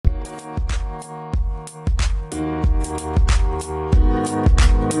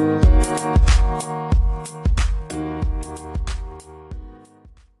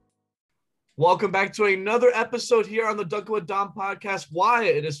Welcome back to another episode here on the Dunkin with Dom podcast.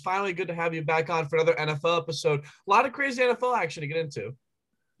 Wyatt, it is finally good to have you back on for another NFL episode. A lot of crazy NFL action to get into.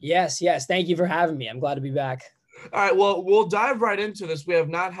 Yes. Thank you for having me. I'm glad to be back. All right, well, we'll dive right into this. We have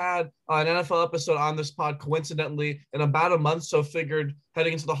not had an NFL episode on this pod, coincidentally, in about a month, so figured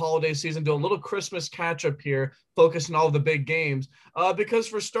heading into the holiday season, do a little Christmas catch-up here, focus on all of the big games. Because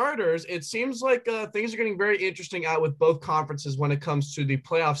for starters, it seems like things are getting very interesting out with both conferences when it comes to the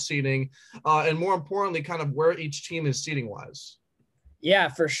playoff seeding, and more importantly, kind of where each team is seeding-wise. Yeah,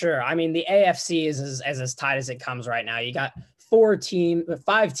 for sure. I mean, the AFC is as tight as it comes right now. You got 5 teams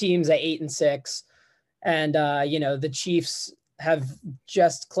at 8-6. And, the Chiefs have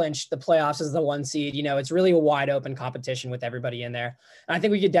just clinched the playoffs as the 1 seed. It's really a wide open competition with everybody in there. And I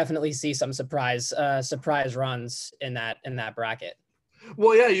think we could definitely see some surprise runs in that bracket.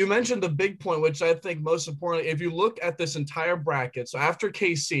 Well, yeah, you mentioned the big point, which I think most importantly, if you look at this entire bracket, so after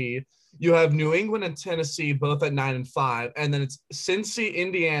KC, you have New England and Tennessee both at 9-5, and then it's Cincy,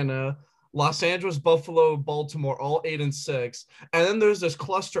 Indiana, Los Angeles, Buffalo, Baltimore, all 8-6. And then there's this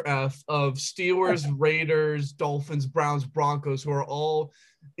cluster F of Steelers, Raiders, Dolphins, Browns, Broncos, who are all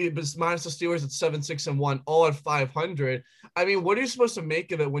minus the Steelers at 7-6-1, all at 500. I mean, what are you supposed to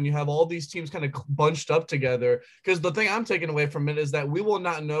make of it when you have all these teams kind of bunched up together? Because the thing I'm taking away from it is that we will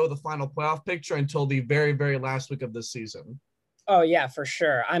not know the final playoff picture until the very, very last week of this season. Oh, yeah, for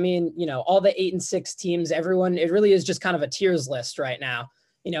sure. I mean, all the 8-6 teams, everyone, it really is just kind of a tiers list right now.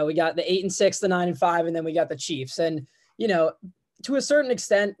 We got the 8-6, the 9-5, and then we got the Chiefs. And, to a certain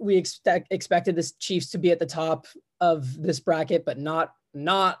extent, we expected the Chiefs to be at the top of this bracket, but not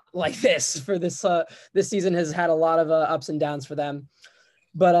like this for this. This season has had a lot of ups and downs for them.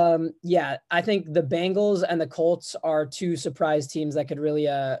 But yeah, I think the Bengals and the Colts are 2 surprise teams that could really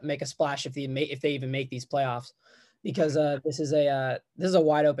make a splash if they even make these playoffs, because this is a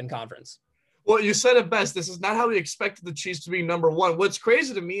wide open conference. Well, you said it best. This is not how we expected the Chiefs to be number 1. What's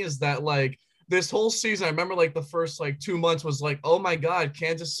crazy to me is that, this whole season, I remember, the first, 2 months was oh, my God,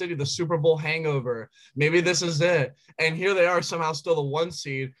 Kansas City, the Super Bowl hangover. Maybe this is it. And here they are, somehow still the 1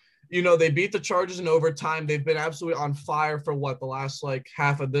 seed. They beat the Chargers in overtime. They've been absolutely on fire for, the last,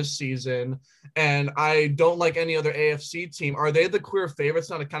 half of this season. And I don't like any other AFC team. Are they the clear favorites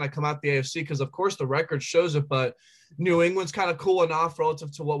now to kind of come out the AFC? Because, of course, the record shows it, but New England's kind of cooling off relative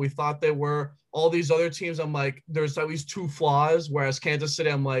to what we thought they were. All these other teams, I'm there's at least 2 flaws, whereas Kansas City,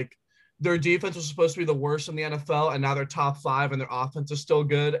 I'm their defense was supposed to be the worst in the NFL, and now they're top 5, and their offense is still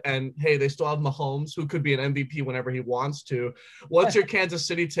good. And, hey, they still have Mahomes, who could be an MVP whenever he wants to. What's your Kansas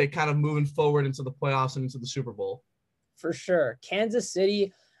City take kind of moving forward into the playoffs and into the Super Bowl? For sure. Kansas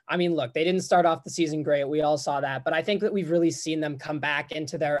City, I mean, look, they didn't start off the season great. We all saw that. But I think that we've really seen them come back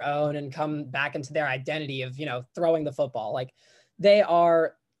into their own and come back into their identity of, throwing the football. They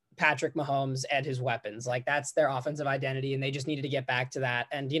are Patrick Mahomes and his weapons. That's their offensive identity, and they just needed to get back to that.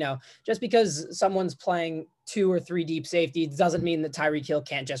 And, just because someone's playing 2 or 3 deep safety doesn't mean that Tyreek Hill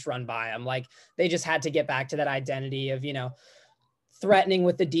can't just run by them. They just had to get back to that identity of, threatening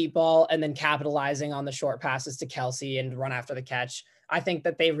with the deep ball and then capitalizing on the short passes to Kelsey and run after the catch. I think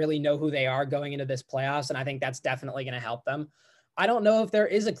that they really know who they are going into this playoffs, and I think that's definitely going to help them. I don't know if there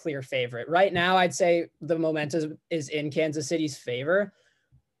is a clear favorite. Right now, I'd say the momentum is in Kansas City's favor,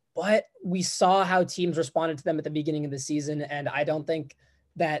 but we saw how teams responded to them at the beginning of the season, and I don't think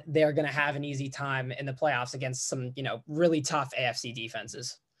that they're going to have an easy time in the playoffs against some, really tough AFC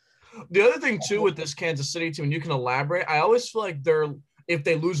defenses. The other thing, too, with this Kansas City team, and you can elaborate, I always feel like if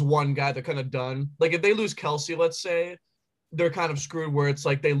they lose one guy, they're kind of done. If they lose Kelsey, let's say, they're kind of screwed where it's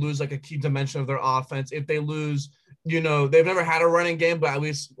they lose a key dimension of their offense. If they lose, they've never had a running game, but at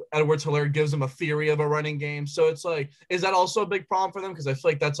least Edwards-Helaire gives them a theory of a running game. So it's is that also a big problem for them? Because I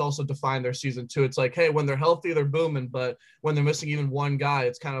feel like that's also defined their season too. It's hey, when they're healthy, they're booming, but when they're missing even one guy,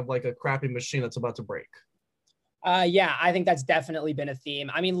 it's kind of like a crappy machine that's about to break. Yeah, I think that's definitely been a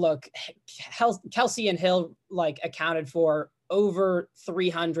theme. I mean, look, Kelsey and Hill accounted for over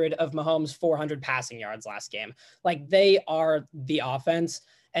 300 of Mahomes' 400 passing yards last game. They are the offense.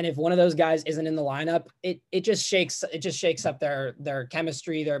 And if one of those guys isn't in the lineup, it just shakes up their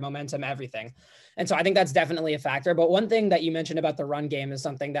chemistry, their momentum, everything. And so I think that's definitely a factor. But one thing that you mentioned about the run game is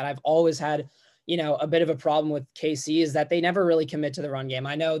something that I've always had, a bit of a problem with KC is that they never really commit to the run game.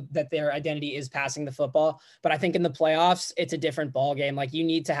 I know that their identity is passing the football, but I think in the playoffs, it's a different ball game. You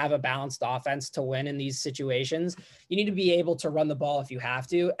need to have a balanced offense to win in these situations. You need to be able to run the ball if you have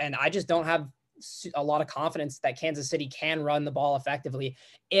to. And I just don't have a lot of confidence that Kansas City can run the ball effectively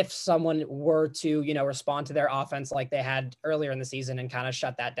if someone were to, respond to their offense like they had earlier in the season and kind of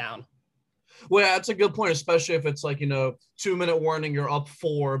shut that down. Well, yeah, that's a good point, especially if it's like, 2-minute warning, you're up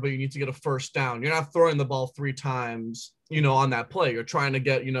 4, but you need to get a first down. You're not throwing the ball 3 times, on that play. You're trying to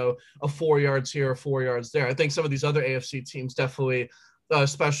get, a 4 yards here, 4 yards there. I think some of these other AFC teams definitely,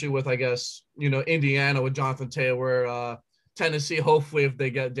 especially with, I guess, Indiana with Jonathan Taylor, Tennessee, hopefully, if they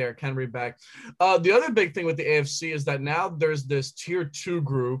get Derrick Henry back. The other big thing with the AFC is that now there's this tier 2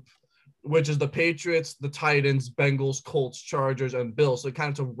 group, which is the Patriots, the Titans, Bengals, Colts, Chargers, and Bills. So kind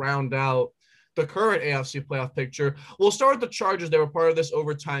of to round out the current AFC playoff picture. We'll start with the Chargers. They were part of this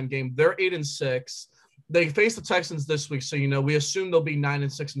overtime game. They're 8-6. They face the Texans this week. So, we assume they'll be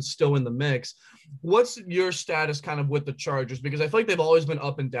 9-6 and still in the mix. What's your status kind of with the Chargers? Because I feel like they've always been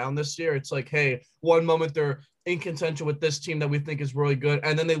up and down this year. It's like, hey, one moment they're in contention with this team that we think is really good,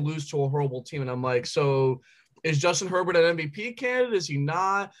 and then they lose to a horrible team. And I'm like, so is Justin Herbert an MVP candidate? Is he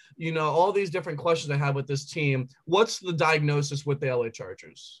not? All these different questions I have with this team. What's the diagnosis with the LA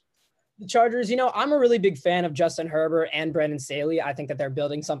Chargers? The Chargers, I'm a really big fan of Justin Herbert and Brandon Staley. I think that they're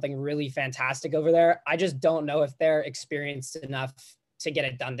building something really fantastic over there. I just don't know if they're experienced enough to get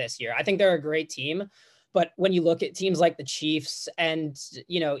it done this year. I think they're a great team, but when you look at teams like the Chiefs and,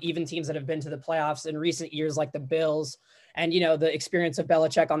 even teams that have been to the playoffs in recent years, like the Bills and, the experience of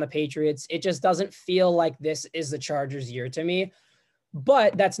Belichick on the Patriots, it just doesn't feel like this is the Chargers year to me.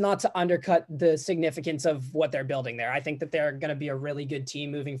 But that's not to undercut the significance of what they're building there. I think that they're going to be a really good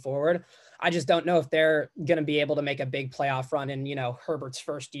team moving forward. I just don't know if they're going to be able to make a big playoff run in, Herbert's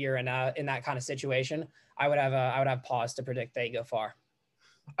first year in that kind of situation. I would have pause to predict they go far.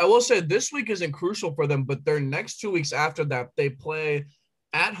 I will say this week isn't crucial for them, but their next 2 weeks after that, they play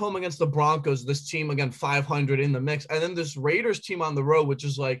at home against the Broncos, this team, again, 500 in the mix. And then this Raiders team on the road, which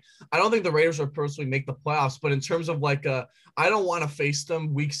is like, I don't think the Raiders will personally make the playoffs, but in terms of like, I don't want to face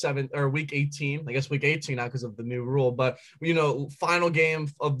them week 7 or week 18, I guess week 18 now because of the new rule, but, final game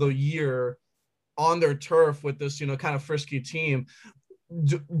of the year on their turf with this, kind of frisky team.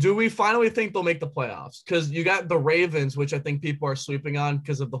 Do we finally think they'll make the playoffs? Because you got the Ravens, which I think people are sleeping on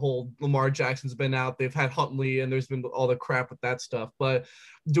because of the whole Lamar Jackson's been out. They've had Huntley, and there's been all the crap with that stuff. But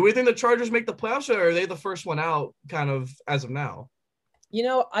do we think the Chargers make the playoffs, or are they the first one out kind of as of now?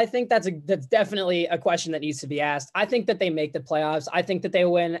 I think that's definitely a question that needs to be asked. I think that they make the playoffs. I think that they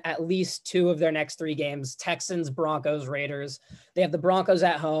win at least 2 of their next 3 games: Texans, Broncos, Raiders. They have the Broncos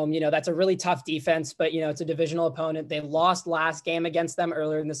at home. That's a really tough defense, but, it's a divisional opponent. They lost last game against them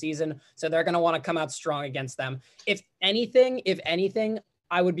earlier in the season, so they're going to want to come out strong against them. If anything,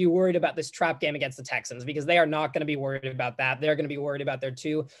 I would be worried about this trap game against the Texans, because they are not going to be worried about that. They're going to be worried about their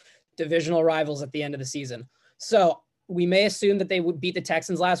 2 divisional rivals at the end of the season. So we may assume that they would beat the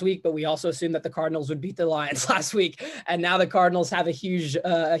Texans last week, but we also assume that the Cardinals would beat the Lions last week. And now the Cardinals have a huge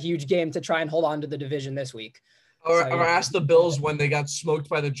game to try and hold on to the division this week. Or ask the Bills when they got smoked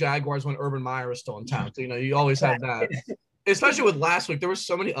by the Jaguars when Urban Meyers was still in town. So, you always have that. Especially with last week, there were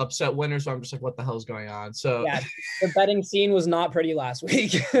so many upset winners. So I'm just like, what the hell's going on? So yeah, the betting scene was not pretty last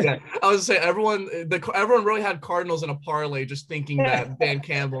week. Yeah, I was gonna say everyone really had Cardinals in a parlay, just thinking that Dan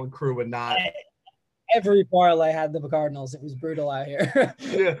Campbell and crew would not. Every parlay had the Cardinals. It was brutal out here.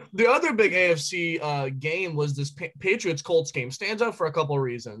 Yeah. The other big AFC game was this Patriots-Colts game. Stands out for a couple of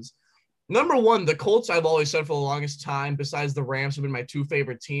reasons. Number one, the Colts, I've always said for the longest time, besides the Rams, have been my 2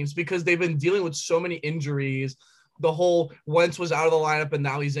 favorite teams because they've been dealing with so many injuries. The whole Wentz was out of the lineup, and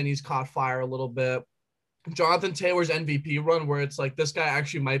now he's caught fire a little bit. Jonathan Taylor's MVP run, where it's like this guy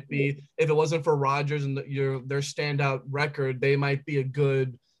actually might be, if it wasn't for Rodgers and their standout record, he might be a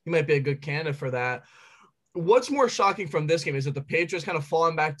good candidate for that. What's more shocking from this game is that the Patriots kind of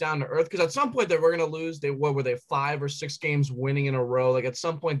falling back down to earth, because at some point they were going to lose. What were they, 5 or 6 games winning in a row? Like at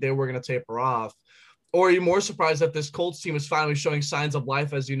some point they were going to taper off. Or are you more surprised that this Colts team is finally showing signs of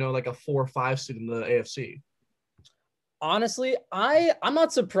life as, like a 4 or 5 seed in the AFC? Honestly, I'm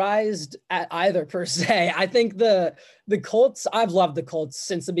not surprised at either per se. I think the Colts, I've loved the Colts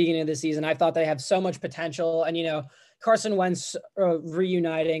since the beginning of the season. I thought they have so much potential, and Carson Wentz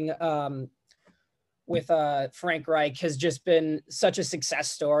reuniting with Frank Reich has just been such a success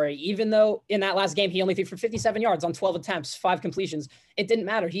story. Even though in that last game he only threw for 57 yards on 12 attempts, 5 completions, it didn't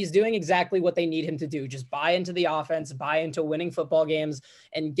matter. He's doing exactly what they need him to do. Just buy into the offense, buy into winning football games,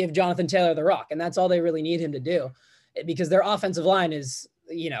 and give Jonathan Taylor the rock. And that's all they really need him to do, because their offensive line is,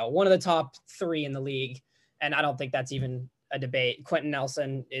 one of the top 3 in the league. And I don't think that's even a debate. Quentin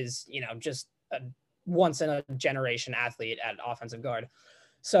Nelson is, just a once in a generation athlete at offensive guard.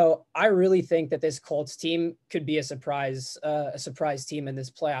 So I really think that this Colts team could be a surprise team in this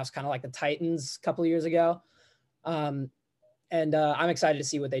playoffs, kind of like the Titans a couple of years ago. And I'm excited to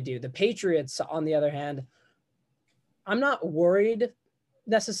see what they do. The Patriots, on the other hand, I'm not worried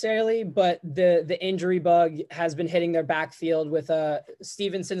necessarily, but the injury bug has been hitting their backfield with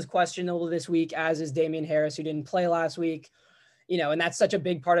Stevenson's questionable this week, as is Damian Harris, who didn't play last week. And that's such a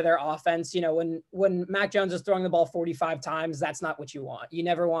big part of their offense. When Mac Jones is throwing the ball 45 times, that's not what you want. You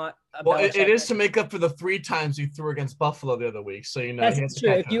never want it is to make up for the 3 times he threw against Buffalo the other week. So, that's true.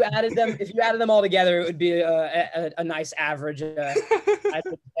 If you added them all together, it would be a nice average in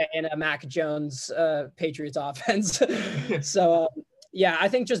a Mac Jones Patriots offense. So, yeah, I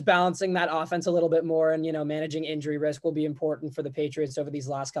think just balancing that offense a little bit more and, managing injury risk will be important for the Patriots over these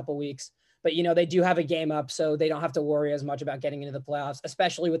last couple of weeks. But, they do have a game up, so they don't have to worry as much about getting into the playoffs,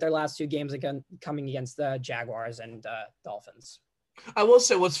 especially with their last 2 games coming against the Jaguars and Dolphins. I will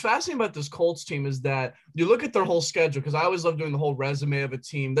say what's fascinating about this Colts team is that you look at their whole schedule, because I always love doing the whole resume of a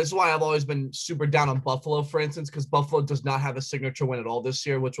team. That's why I've always been super down on Buffalo, for instance, because Buffalo does not have a signature win at all this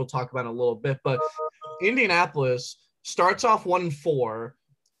year, which we'll talk about in a little bit. But Indianapolis starts off 1-4.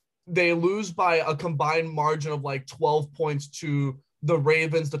 They lose by a combined margin of like 12 points to the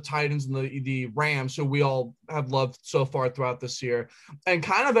Ravens, the Titans, and the Rams, who we all have loved so far throughout this year. And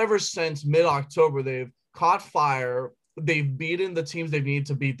kind of ever since mid-October, they've caught fire. They've beaten the teams they need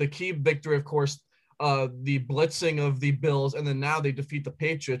to beat. The key victory, of course, the blitzing of the Bills, and then now they defeat the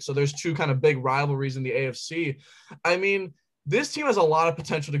Patriots. So there's 2 kind of big rivalries in the AFC. I mean, this team has a lot of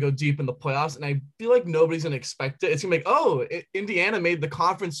potential to go deep in the playoffs, and I feel like nobody's going to expect it. It's going to be like, Indiana made the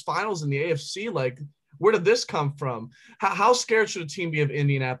conference finals in the AFC. Like, where did this come from? How scared should a team be of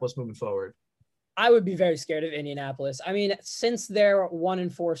Indianapolis moving forward? I would be very scared of Indianapolis. I mean, since their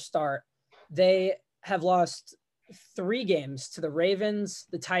 1-4 start, they have lost 3 games to the Ravens,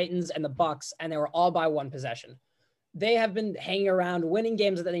 the Titans, and the Bucks, and they were all by 1 possession. They have been hanging around, winning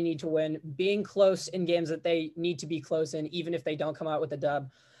games that they need to win, being close in games that they need to be close in, even if they don't come out with a dub.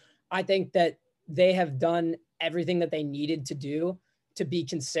 I think that they have done everything that they needed to do to be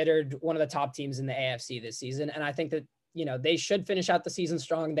considered one of the top teams in the AFC this season. And I think that, they should finish out the season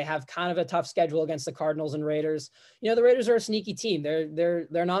strong. They have kind of a tough schedule against the Cardinals and Raiders. The Raiders are a sneaky team.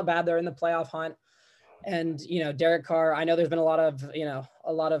 They're not bad. They're in the playoff hunt. And, Derek Carr, I know there's been a lot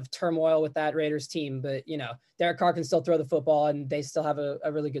of turmoil with that Raiders team, but, Derek Carr can still throw the football and they still have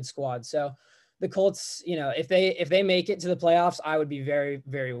a really good squad. So the Colts, if they make it to the playoffs, I would be very,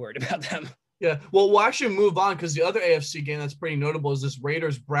 very worried about them. Yeah, well, we'll actually move on because the other AFC game that's pretty notable is this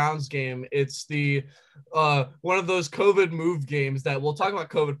Raiders-Browns game. It's the one of those COVID move games that we'll talk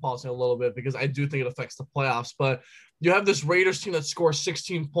about COVID policy in a little bit because I do think it affects the playoffs. But you have this Raiders team that scores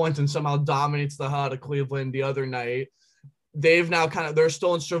 16 points and somehow dominates the hell out of Cleveland the other night. They've now they're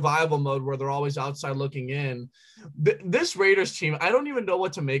still in survival mode where they're always outside looking in. This Raiders team, I don't even know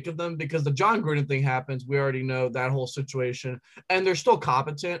what to make of them because the John Gruden thing happens. We already know that whole situation and they're still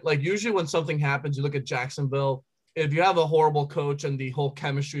competent. Like usually when something happens, you look at Jacksonville, if you have a horrible coach and the whole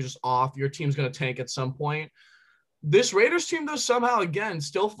chemistry is just off, your team's going to tank at some point. This Raiders team, though, somehow, again,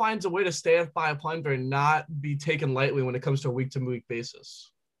 still finds a way to stay at 500 and not be taken lightly when it comes to a week-to-week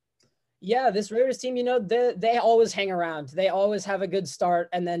basis. Yeah, this Raiders team, they always hang around. They always have a good start,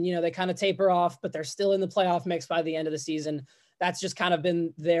 and then, they kind of taper off, but they're still in the playoff mix by the end of the season. That's just kind of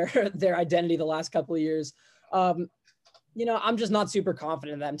been their identity the last couple of years. I'm just not super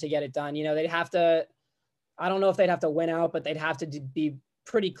confident in them to get it done. They'd have to – I don't know if they'd have to win out, but they'd have to be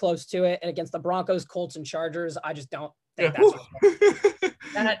pretty close to it. And against the Broncos, Colts, and Chargers, I just don't think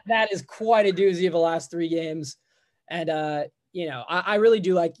that is quite a doozy of the last 3 games. And, I really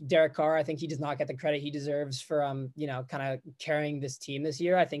do like Derek Carr. I think he does not get the credit he deserves for, kind of carrying this team this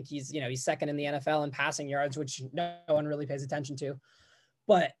year. I think he's second in the NFL in passing yards, which no one really pays attention to.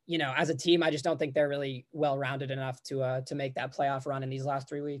 But, as a team, I just don't think they're really well-rounded enough to make that playoff run in these last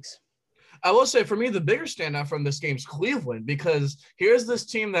 3 weeks. I will say for me, the bigger standout from this game is Cleveland, because here's this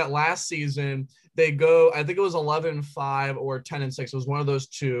team that last season they go, I think it was 11-5 or 10-6. It was one of those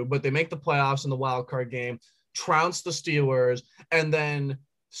 2, but they make the playoffs in the wild card game, trounce the Steelers, and then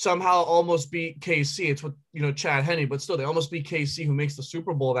somehow almost beat KC. It's with, Chad Henne, but still they almost beat KC, who makes the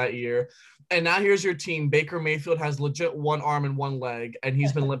Super Bowl that year. And now here's your team. Baker Mayfield has legit 1 arm and 1 leg, and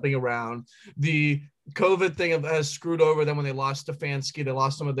he's been limping around. The COVID thing has screwed over them when they lost Stefanski. They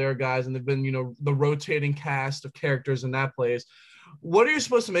lost some of their guys, and they've been, the rotating cast of characters in that place. What are you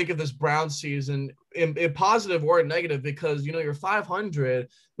supposed to make of this Browns season in positive or negative? Because, you're 500,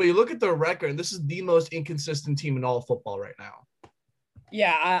 but you look at their record, and this is the most inconsistent team in all of football right now.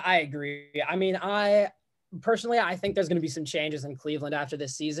 Yeah, I agree. I mean, personally, I think there's going to be some changes in Cleveland after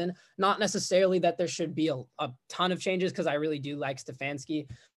this season. Not necessarily that there should be a ton of changes, because I really do like Stefanski.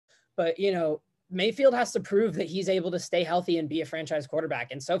 But, Mayfield has to prove that he's able to stay healthy and be a franchise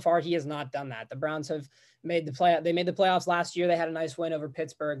quarterback. And so far he has not done that. The Browns have made the playoffs last year. They had a nice win over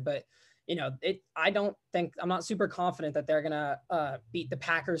Pittsburgh, but I'm not super confident that they're going to beat the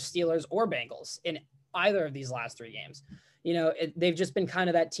Packers, Steelers, or Bengals in either of these last 3 games. They've just been kind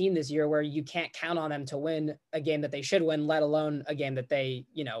of that team this year where you can't count on them to win a game that they should win, let alone a game that they,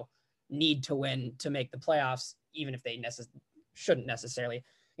 need to win to make the playoffs, even if they shouldn't necessarily,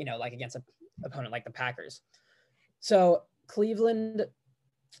 like against an opponent like the Packers. So Cleveland,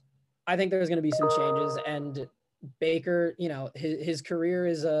 I think there's going to be some changes, and Baker, his career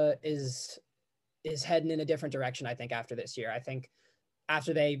is heading in a different direction. I think after this year, I think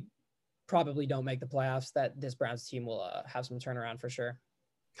after they probably don't make the playoffs, that this Browns team will have some turnaround for sure.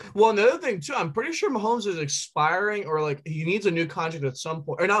 Well, another thing too, I'm pretty sure Mahomes is expiring, or like he needs a new contract at some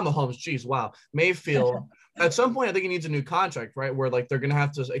point, or not Mahomes. Geez, wow, Mayfield. At some point, I think he needs a new contract, right? Where like they're gonna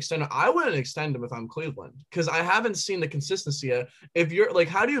have to extend him. I wouldn't extend him if I'm Cleveland, because I haven't seen the consistency yet. If you're like,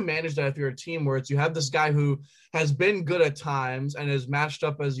 how do you manage that if you're a team where you have this guy who has been good at times and is matched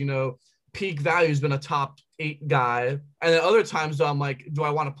up as peak value, has been a top 8 guy, and then other times though, I'm like, do I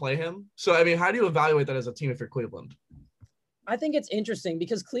want to play him? So I mean, how do you evaluate that as a team if you're Cleveland? I think it's interesting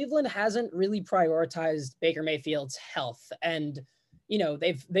because Cleveland hasn't really prioritized Baker Mayfield's health, and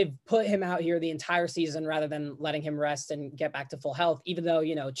they've put him out here the entire season rather than letting him rest and get back to full health, even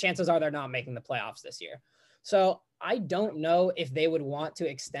though chances are they're not making the playoffs this year. So I don't know if they would want to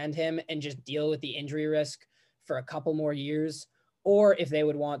extend him and just deal with the injury risk for a couple more years, or if they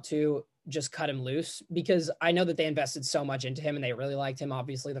would want to just cut him loose, because I know that they invested so much into him and they really liked him,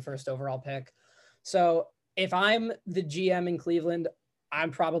 obviously the first overall pick. So if I'm the GM in Cleveland, I'm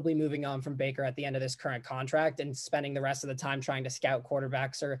probably moving on from Baker at the end of this current contract and spending the rest of the time trying to scout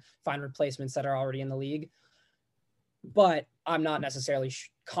quarterbacks or find replacements that are already in the league. But I'm not necessarily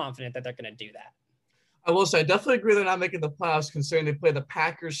confident that they're going to do that. I will say, I definitely agree they're not making the playoffs, considering they play the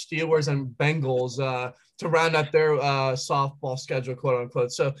Packers, Steelers, and Bengals to round out their softball schedule, quote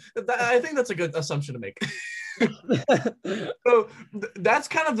unquote. So I think that's a good assumption to make. So that's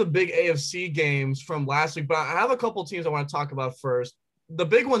kind of the big AFC games from last week, but I have a couple teams I want to talk about first. The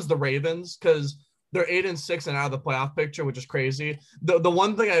big one's the Ravens, because they're 8-6 and out of the playoff picture, which is crazy. The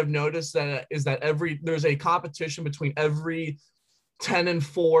one thing I've noticed is that there's a competition between every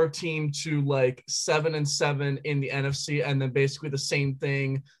 10-4 team to like 7-7 in the NFC, and then basically the same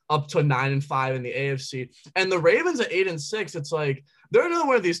thing up to 9-5 in the AFC. And the Ravens at 8-6, it's like they're another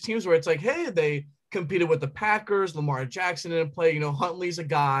one of these teams where it's like, hey, they competed with the Packers. Lamar Jackson didn't play. Huntley's a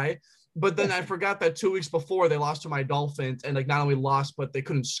guy. But then I forgot that 2 weeks before they lost to my Dolphins, and like not only lost, but they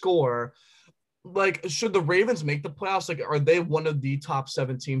couldn't score. Like, should the Ravens make the playoffs? Like, are they one of the top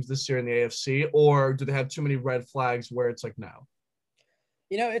 7 teams this year in the AFC, or do they have too many red flags where it's like, no?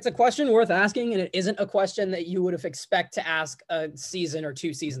 It's a question worth asking, and it isn't a question that you would have expect to ask a season or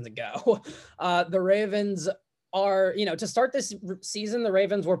 2 seasons ago. The Ravens are, to start this season, the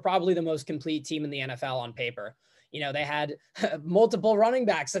Ravens were probably the most complete team in the NFL on paper. They had multiple running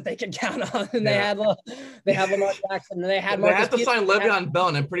backs that they could count on, and they had Lamar Jackson, and they had to sign Le'Veon Bell,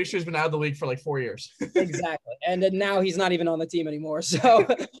 and I'm pretty sure he's been out of the league for like 4 years. Exactly, and then now he's not even on the team anymore. So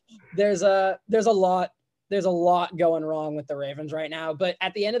there's a lot going wrong with the Ravens right now. But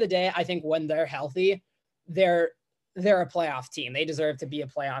at the end of the day, I think when they're healthy, they're a playoff team. They deserve to be a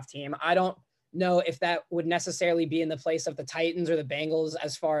playoff team. I don't know if that would necessarily be in the place of the Titans or the Bengals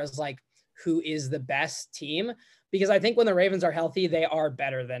as far as like who is the best team, because I think when the Ravens are healthy, they are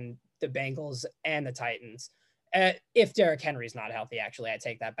better than the Bengals and the Titans. If Derrick Henry's not healthy, actually, I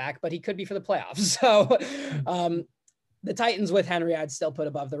take that back, but he could be for the playoffs. So the Titans with Henry, I'd still put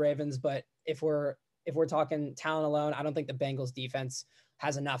above the Ravens. But if we're talking talent alone, I don't think the Bengals defense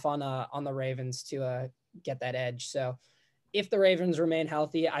has enough on the Ravens to get that edge. So if the Ravens remain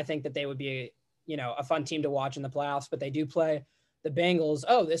healthy, I think that they would be a fun team to watch in the playoffs. But they do play the Bengals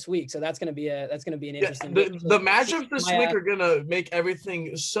this week, so that's gonna be an interesting. The matchups this week are gonna make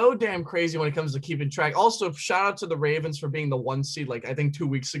everything so damn crazy when it comes to keeping track. Also, shout out to the Ravens for being the 1 seed, like I think 2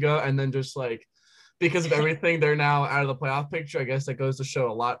 weeks ago, and then just like because of everything, they're now out of the playoff picture. I guess that goes to show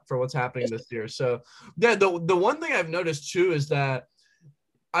a lot for what's happening this year. So yeah, the one thing I've noticed too is that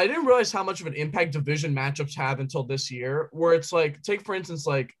I didn't realize how much of an impact division matchups have until this year, where it's like, take for instance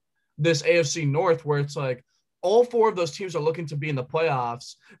like this AFC North, where it's like all 4 of those teams are looking to be in the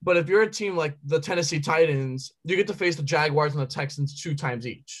playoffs. But if you're a team like the Tennessee Titans, you get to face the Jaguars and the Texans 2 times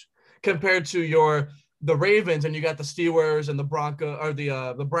each, compared to the Ravens, and you got the Steelers and the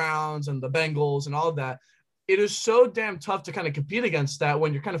the Browns and the Bengals and all of that. It is so damn tough to kind of compete against that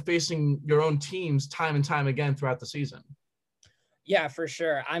when you're kind of facing your own teams time and time again throughout the season. Yeah, for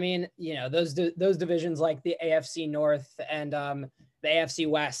sure. I mean, those divisions like the AFC North and the AFC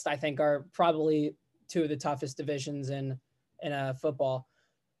West, I think, are probably two of the toughest divisions in football,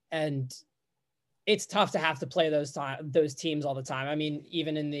 and it's tough to have to play those teams all the time. I mean,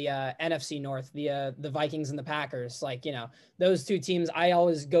 even in the NFC North, the Vikings and the Packers, like, those two teams, I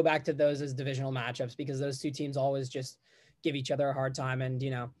always go back to those as divisional matchups because those two teams always just give each other a hard time, and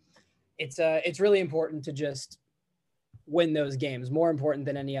it's really important to just win those games, more important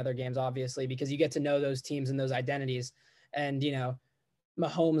than any other games, obviously, because you get to know those teams and those identities. And,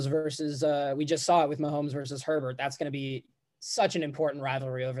 Mahomes versus, we just saw it with Mahomes versus Herbert. That's going to be such an important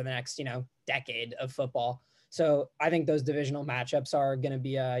rivalry over the next, decade of football. So I think those divisional matchups are going to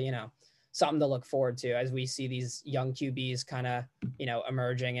be, something to look forward to as we see these young QBs kind of,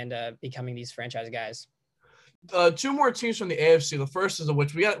 emerging and becoming these franchise guys. Two more teams from the AFC. The first is of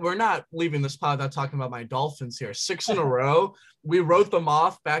which we're not leaving this pod without talking about my Dolphins here. 6 in a row. We wrote them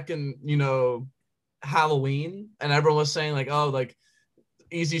off back in, Halloween, and everyone was saying like, oh, like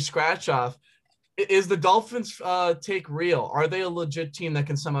easy scratch off. Is the Dolphins take real? Are they a legit team that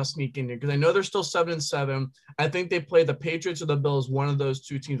can somehow sneak in here? Because I know they're still 7-7. I think they play the Patriots or the Bills, one of those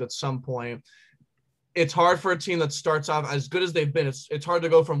two teams at some point. It's hard for a team that starts off as good as they've been. It's hard to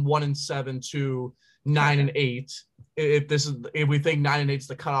go from 1-7 to 9-8. If we think 9-8 is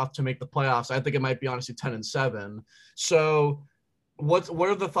the cutoff to make the playoffs, I think it might be honestly 10-7. So what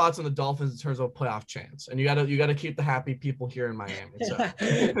are the thoughts on the Dolphins in terms of a playoff chance? And you gotta keep the happy people here in Miami. So.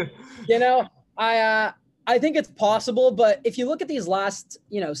 I think it's possible, but if you look at these last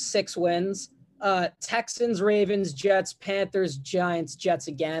 6 wins, Texans, Ravens, Jets, Panthers, Giants, Jets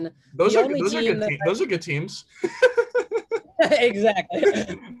again. Those are good teams. Exactly.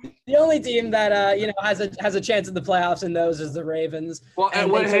 The only team that has a chance in the playoffs in those is the Ravens. Well,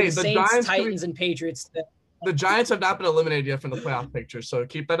 and the Saints, Giants, Titans, and Patriots. The Giants have not been eliminated yet from the playoff picture, so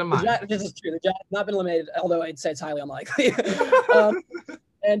keep that in mind. This is true. The Giants have not been eliminated, although I'd say it's highly unlikely.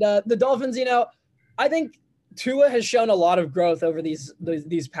 And the Dolphins, I think Tua has shown a lot of growth over these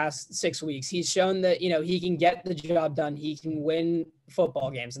past 6 weeks. He's shown that, he can get the job done. He can win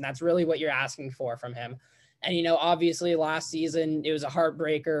football games, and that's really what you're asking for from him. And, obviously last season it was a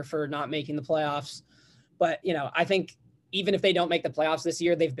heartbreaker for not making the playoffs. But, I think even if they don't make the playoffs this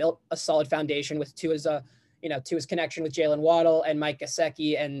year, they've built a solid foundation with Tua's connection with Jalen Waddle and Mike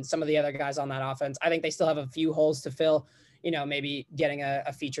Gesicki and some of the other guys on that offense. I think they still have a few holes to fill, maybe getting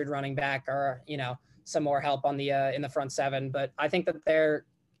a featured running back or, some more help on the in the front seven. But I think that they're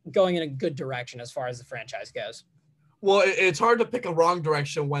going in a good direction as far as the franchise goes. Well, it's hard to pick a wrong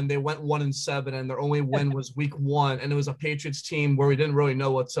direction when they went 1-7 and their only win was week 1. And it was a Patriots team where we didn't really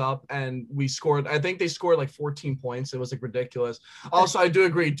know what's up. And I think they scored like 14 points. It was like ridiculous. Also, I do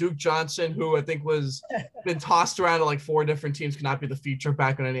agree. Duke Johnson, who I think been tossed around to like 4 different teams, cannot be the feature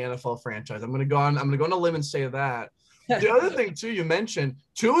back in any NFL franchise. I'm going to go on a limb and say that. The other thing too, you mentioned,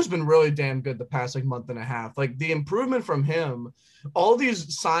 Tua's been really damn good the past like month and a half. Like the improvement from him, all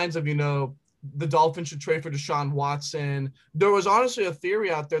these signs of, the Dolphins should trade for Deshaun Watson. There was honestly a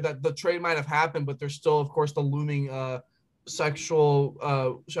theory out there that the trade might have happened, but there's still, of course, the looming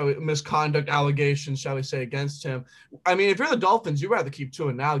sexual misconduct allegations, shall we say, against him. I mean, if you're the Dolphins, you'd rather keep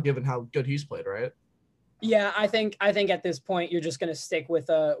Tua now, given how good he's played, right? Yeah, I think at this point you're just going to stick with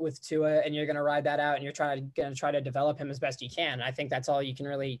Tua and you're going to ride that out and you're going to try to develop him as best you can. I think that's all you can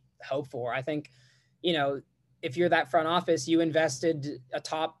really hope for. I think, if you're that front office, you invested a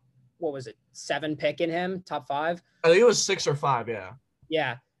top, 7 pick in him, top 5. I think it was 6 or 5. Yeah.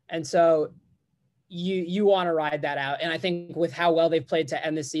 Yeah. And so you want to ride that out. And I think with how well they've played to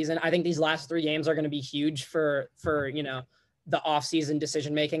end this season, I think these last 3 games are going to be huge for the offseason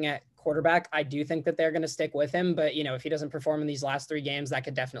decision-making at quarterback. I do think that they're going to stick with him, but if he doesn't perform in these last 3 games, that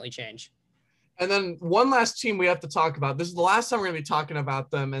could definitely change. And then one last team we have to talk about. This is the last time we're going to be talking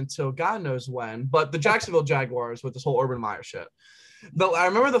about them until God knows when, but the Jacksonville Jaguars with this whole Urban Meyers shit. I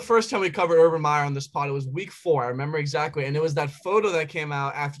remember the first time we covered Urban Meyer on this pod, it was week 4. I remember exactly. And it was that photo that came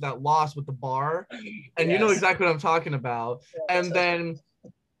out after that loss with the bar. And yes. You know exactly what I'm talking about. Yeah, and then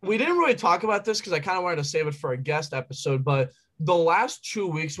we didn't really talk about this because I kind of wanted to save it for a guest episode, but the last 2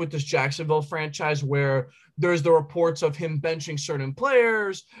 weeks with this Jacksonville franchise where there's the reports of him benching certain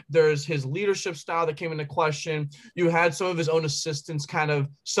players, there's his leadership style that came into question. You had some of his own assistants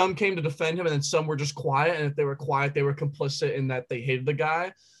some came to defend him and then some were just quiet. And if they were quiet, they were complicit in that they hated the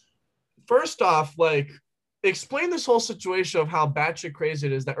guy. First off, explain this whole situation of how batshit crazy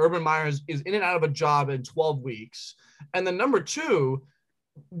it is that Urban Meyers is in and out of a job in 12 weeks. And then number 2,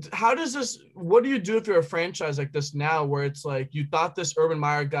 what do you do if you're a franchise like this now, where it's like you thought this Urban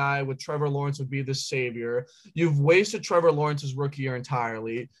Meyer guy with Trevor Lawrence would be the savior? You've wasted Trevor Lawrence's rookie year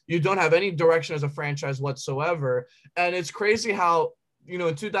entirely. You don't have any direction as a franchise whatsoever. And it's crazy how,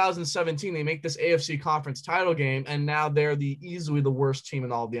 in 2017, they make this AFC conference title game, and now they're easily the worst team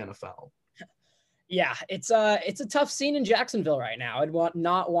in all of the NFL. Yeah, it's a tough scene in Jacksonville right now. I'd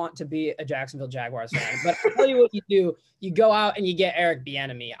not want to be a Jacksonville Jaguars fan, but I'll tell you what you do. You go out and you get Eric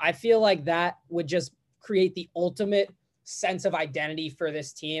Bieniemy. I feel like that would just create the ultimate sense of identity for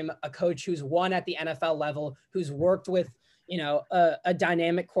this team. A coach who's won at the NFL level, who's worked with, a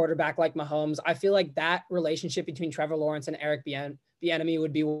dynamic quarterback like Mahomes. I feel like that relationship between Trevor Lawrence and Eric Bieniemy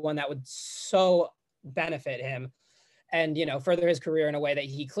would be one that would so benefit him. And, further his career in a way that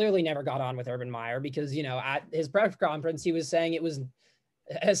he clearly never got on with Urban Meyer, because, at his press conference, he was saying it was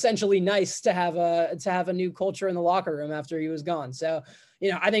essentially nice to have a new culture in the locker room after he was gone. So,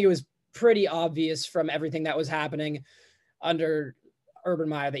 I think it was pretty obvious from everything that was happening under Urban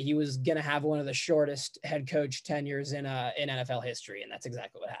Meyer that he was going to have one of the shortest head coach tenures in NFL history. And that's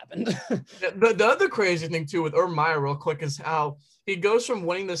exactly what happened. The other crazy thing too with Urban Meyer real quick is how he goes from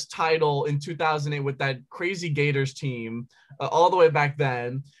winning this title in 2008 with that crazy Gators team all the way back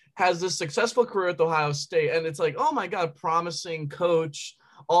then, has this successful career at Ohio State. And it's like, oh my God, promising coach,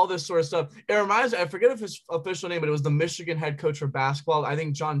 all this sort of stuff. It reminds me, I forget if his official name, but it was the Michigan head coach for basketball. I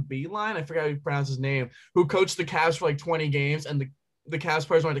think John Beilein, I forget how you pronounce his name, who coached the Cavs for like 20 games, and the Cavs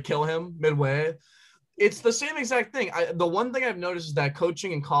players wanted to kill him midway. It's the same exact thing. The one thing I've noticed is that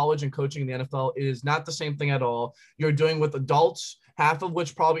coaching in college and coaching in the NFL is not the same thing at all. You're doing with adults, half of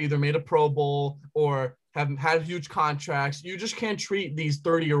which probably either made a Pro Bowl or have had huge contracts. You just can't treat these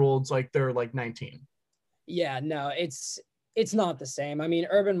 30-year-olds like they're like 19. Yeah, no, it's not the same. I mean,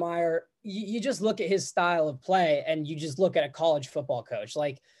 Urban Meyer, you just look at his style of play and you just look at a college football coach.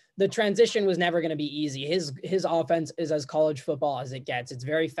 Like, the transition was never going to be easy. His offense is as college football as it gets. It's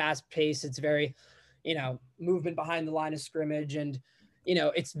very fast paced. It's very, movement behind the line of scrimmage. And,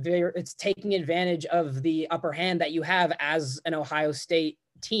 it's taking advantage of the upper hand that you have as an Ohio State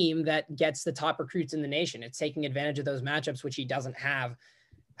team that gets the top recruits in the nation. It's taking advantage of those matchups, which he doesn't have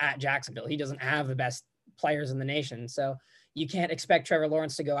at Jacksonville. He doesn't have the best players in the nation. So you can't expect Trevor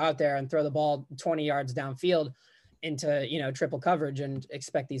Lawrence to go out there and throw the ball 20 yards downfield into, triple coverage and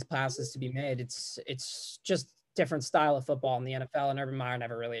expect these passes to be made. It's just different style of football in the NFL, and Urban Meyer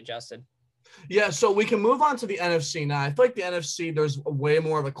never really adjusted. Yeah, so we can move on to the NFC now. I feel like the NFC, there's way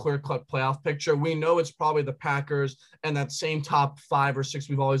more of a clear-cut playoff picture. We know it's probably the Packers and that same top 5 or 6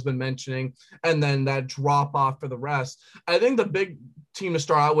 we've always been mentioning, and then that drop-off for the rest. I think the big team to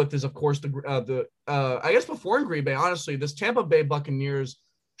start out with is, of course, I guess before in Green Bay, honestly, this Tampa Bay Buccaneers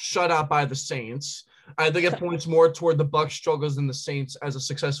shut out by the Saints. I think it points more toward the Bucs struggles than the Saints as a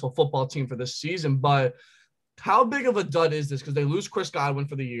successful football team for this season. But how big of a dud is this? Because they lose Chris Godwin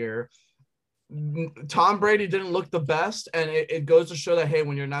for the year. Tom Brady didn't look the best, and it goes to show that, hey,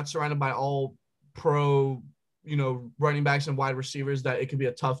 when you're not surrounded by all pro, running backs and wide receivers, that it can be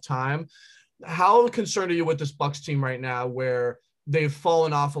a tough time. How concerned are you with this Bucs team right now, where they've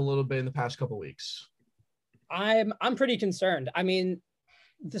fallen off a little bit in the past couple of weeks? I'm pretty concerned. I mean,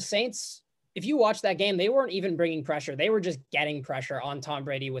 the Saints, if you watch that game, they weren't even bringing pressure. They were just getting pressure on Tom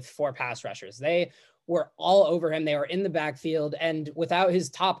Brady with 4 pass rushers. They were all over him. They were in the backfield, and without his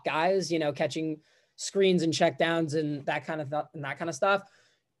top guys, catching screens and checkdowns and that kind of stuff,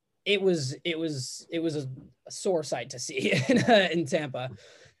 it was a sore sight to see in Tampa.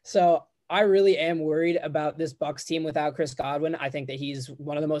 So I really am worried about this Bucs team without Chris Godwin. I think that he's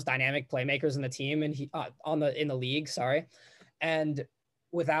one of the most dynamic playmakers in the team, and in the league. Sorry, and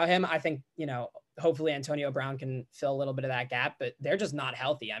without him, I think hopefully Antonio Brown can fill a little bit of that gap, but they're just not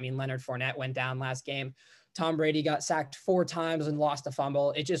healthy. I mean, Leonard Fournette went down last game. Tom Brady got sacked 4 times and lost a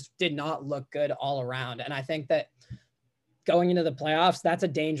fumble. It just did not look good all around. And I think that going into the playoffs, that's a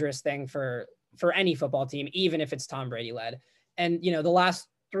dangerous thing for any football team, even if it's Tom Brady led. And, the last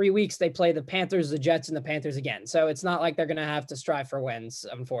 3 weeks, they play the Panthers, the Jets, and the Panthers again. So it's not like they're going to have to strive for wins,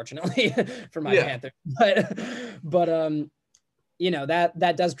 unfortunately, for my Panthers. But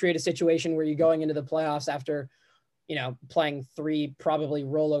that does create a situation where you're going into the playoffs after, playing 3 probably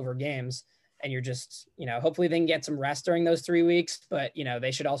rollover games, and you're just, hopefully they can get some rest during those 3 weeks, but,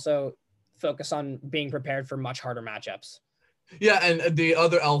 they should also focus on being prepared for much harder matchups. Yeah, and the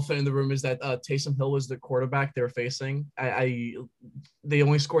other elephant in the room is that Taysom Hill was the quarterback they were facing. They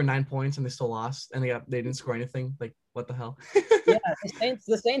only scored 9 points and they still lost, and they didn't score anything. Like, what the hell? Yeah,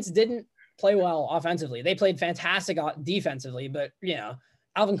 the Saints didn't play well offensively. They played fantastic defensively, but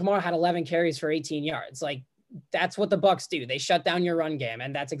Alvin Kamara had 11 carries for 18 yards. Like, that's what the Bucs do. They shut down your run game,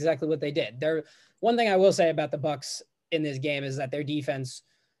 and that's exactly what they did. One thing I will say about the Bucs in this game is that their defense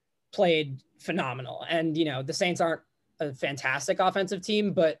played phenomenal. And, the Saints aren't a fantastic offensive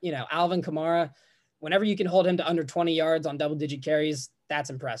team, but, Alvin Kamara, whenever you can hold him to under 20 yards on double-digit carries, that's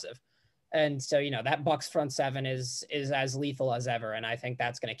impressive. And so, that Bucs front seven is as lethal as ever. And I think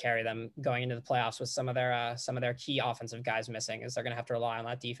that's going to carry them going into the playoffs with some of their key offensive guys missing, is they're going to have to rely on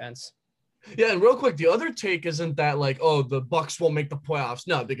that defense. Yeah, and real quick, the other take isn't that like, oh, the Bucs won't make the playoffs.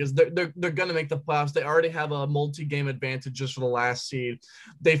 No, because they're gonna make the playoffs. They already have a multi-game advantage just for the last seed.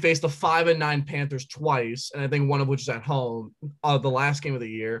 They faced the 5-9 Panthers twice, and I think one of which is at home, the last game of the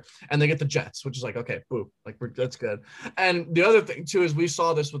year. And they get the Jets, which is like, okay, boom, like that's good. And the other thing too is we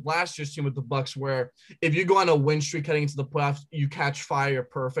saw this with last year's team with the Bucs, where if you go on a win streak heading into the playoffs, you catch fire,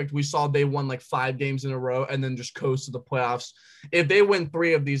 perfect. We saw they won like 5 games in a row and then just coast to the playoffs. If they win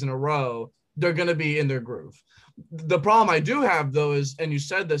 3 of these in a row, they're going to be in their groove. The problem I do have, though, is, and you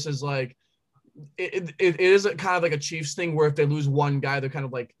said this, is like, it is kind of like a Chiefs thing where if they lose one guy, they're kind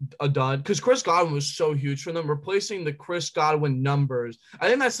of like a dud. Because Chris Godwin was so huge for them. Replacing the Chris Godwin numbers, I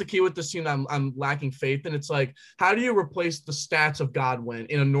think that's the key with this team that I'm lacking faith in. It's like, how do you replace the stats of Godwin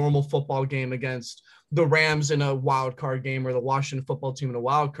in a normal football game against the Rams in a wild card game or the Washington football team in a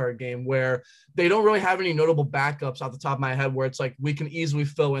wild card game, where they don't really have any notable backups off the top of my head, where it's like we can easily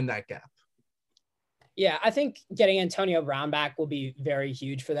fill in that gap? Yeah, I think getting Antonio Brown back will be very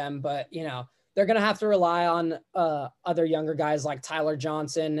huge for them, but they're going to have to rely on other younger guys like Tyler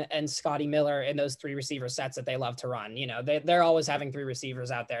Johnson and Scotty Miller in those 3 receiver sets that they love to run. They're always having 3 receivers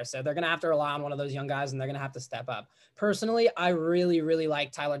out there, so they're going to have to rely on one of those young guys, and they're going to have to step up. Personally, I really, really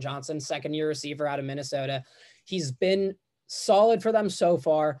like Tyler Johnson, 2nd-year receiver out of Minnesota. He's been solid for them so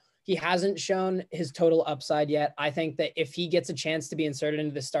far. He hasn't shown his total upside yet. I think that if he gets a chance to be inserted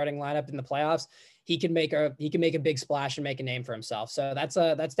into the starting lineup in the playoffs, he can make a big splash and make a name for himself. So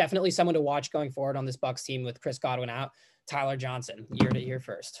that's definitely someone to watch going forward on this Bucs team with Chris Godwin out. Tyler Johnson, year to year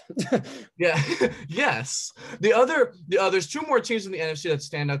first. Yeah. Yes. There's 2 more teams in the NFC that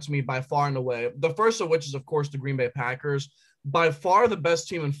stand out to me by far and away. The first of which is, of course, the Green Bay Packers. By far the best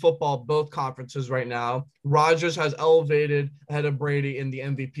team in football, both conferences right now. Rodgers has elevated ahead of Brady in the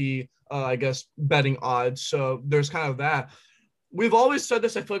MVP, betting odds. So there's kind of that. We've always said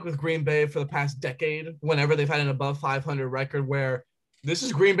this, I feel like, with Green Bay for the past decade, whenever they've had an above 500 record, where this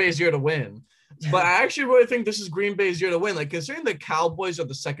is Green Bay's year to win. But I actually really think this is Green Bay's year to win. Like, considering the Cowboys are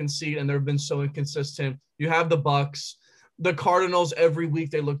the 2nd seed and they've been so inconsistent, you have the Bucs, the Cardinals, every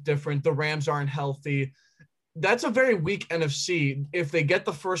week they look different. The Rams aren't healthy. That's a very weak NFC. If they get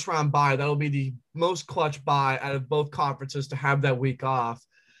the first round bye, that'll be the most clutch bye out of both conferences to have that week off.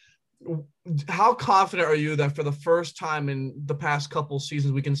 How confident are you that for the first time in the past couple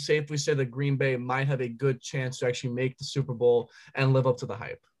seasons, we can safely say that Green Bay might have a good chance to actually make the Super Bowl and live up to the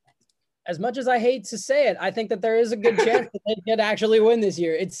hype? As much as I hate to say it, I think that there is a good chance that they could actually win this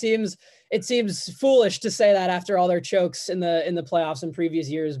year. It seems foolish to say that after all their chokes in the playoffs in previous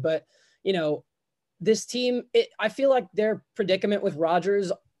years, but this team, I feel like their predicament with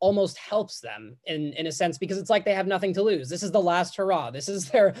Rodgers almost helps them in a sense, because it's like they have nothing to lose. This is the last hurrah. This is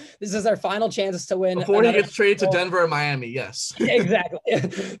their final chance to win. Before he gets traded to Denver and Miami, yes. Exactly.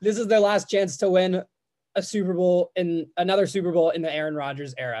 This is their last chance to win another Super Bowl in the Aaron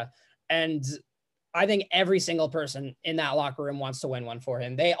Rodgers era. And I think every single person in that locker room wants to win one for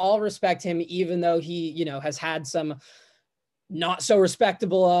him. They all respect him, even though he, has had some not so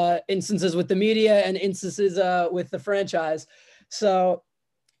respectable instances with the media and instances with the franchise. So,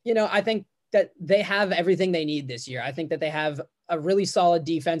 I think that they have everything they need this year. I think that they have a really solid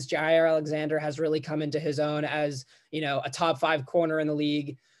defense. Jair Alexander has really come into his own as, a top 5 corner in the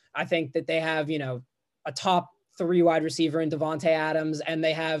league. I think that they have, a top 3 wide receiver in Devontae Adams, and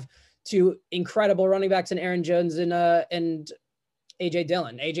they have 2 incredible running backs in Aaron Jones and AJ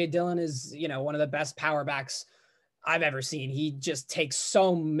Dillon. AJ Dillon is, one of the best power backs I've ever seen. He just takes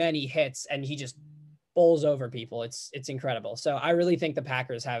so many hits and he just bowls over people. It's incredible. So I really think the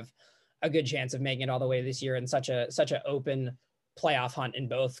Packers have a good chance of making it all the way this year in such an open playoff hunt in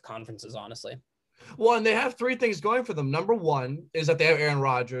both conferences, honestly. Well, and they have 3 things going for them. Number 1 is that they have Aaron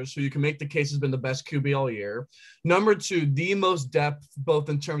Rodgers, who you can make the case has been the best QB all year. Number 2, the most depth, both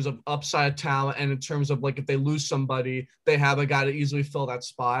in terms of upside talent and in terms of, like, if they lose somebody, they have a guy to easily fill that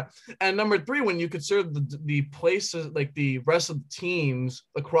spot. And number 3, when you consider the places, like the rest of the teams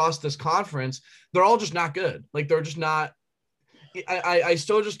across this conference, they're all just not good. Like, they're just not. I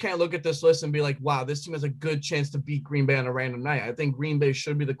still just can't look at this list and be like, wow, this team has a good chance to beat Green Bay on a random night. I think Green Bay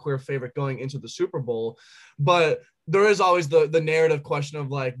should be the clear favorite going into the Super Bowl. But there is always the narrative question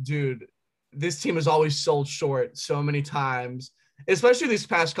of like, dude, this team has always sold short so many times, especially these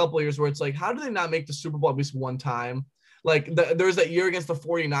past couple of years where it's like, how do they not make the Super Bowl at least one time? Like there was that year against the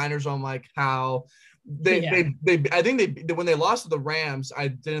 49ers on like how they I think when they lost to the Rams, I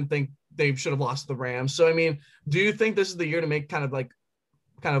didn't think they should have lost to the Rams. So, I mean, do you think this is the year to make kind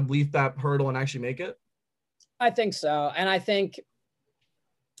of leap that hurdle and actually make it? I think so. And I think,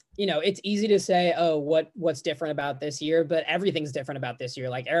 it's easy to say, oh, what's different about this year, but everything's different about this year.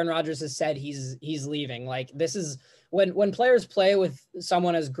 Like Aaron Rodgers has said he's leaving. Like this is when players play with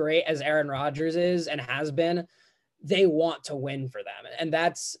someone as great as Aaron Rodgers is and has been, they want to win for them. And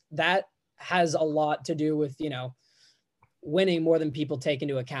that has a lot to do with, winning more than people take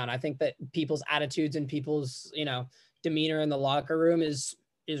into account. I think that people's attitudes and people's, demeanor in the locker room is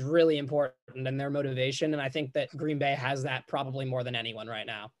really important and their motivation. And I think that Green Bay has that probably more than anyone right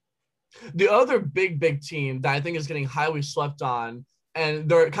now. The other big team that I think is getting highly slept on, and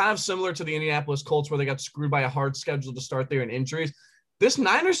they're kind of similar to the Indianapolis Colts where they got screwed by a hard schedule to start there and injuries. This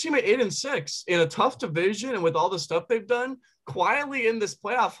Niners team at 8-6 in a tough division and with all the stuff they've done, quietly in this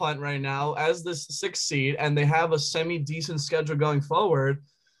playoff hunt right now as this 6th seed, and they have a semi-decent schedule going forward.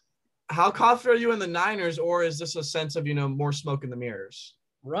 How confident are you in the Niners, or is this a sense of, more smoke in the mirrors?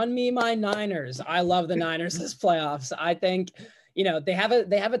 Run me my Niners. I love the Niners this playoffs. I think, they have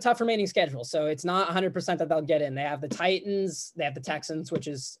a tough remaining schedule, so it's not 100% that they'll get in. They have the Titans, they have the Texans, which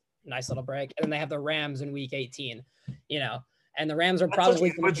is a nice little break, and then they have the Rams in week 18, and the Rams are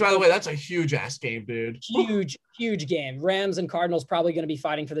probably which, by the way, that's a huge ass game, dude. Huge game. Rams and Cardinals probably going to be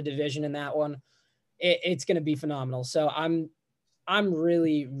fighting for the division in that one. It's going to be phenomenal. So I'm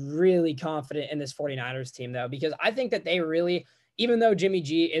really, really confident in this 49ers team, though, because I think that they really, even though Jimmy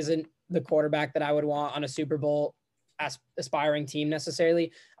G isn't the quarterback that I would want on a Super Bowl aspiring team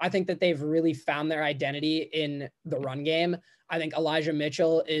necessarily, I think that they've really found their identity in the run game. I think Elijah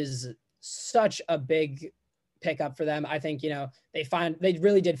Mitchell is such a big pickup for them. I think, they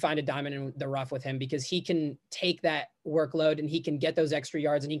really did find a diamond in the rough with him because he can take that workload and he can get those extra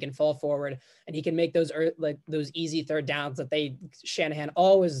yards and he can fall forward and he can make those easy third downs that Shanahan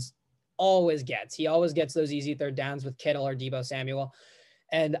always gets. He always gets those easy third downs with Kittle or Deebo Samuel.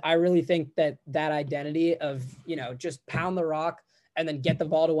 And I really think that identity of, just pound the rock and then get the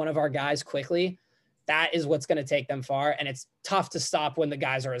ball to one of our guys quickly, that is what's going to take them far. And it's tough to stop when the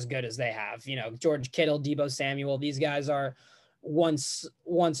guys are as good as they have. George Kittle, Deebo Samuel, these guys are once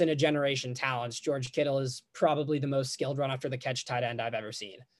in a generation talents. George Kittle is probably the most skilled run after the catch tight end I've ever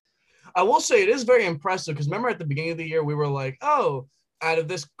seen. I will say it is very impressive because remember at the beginning of the year, we were like, oh, out of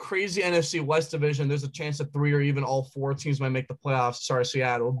this crazy NFC West division, there's a chance that 3 or even all 4 teams might make the playoffs. Sorry,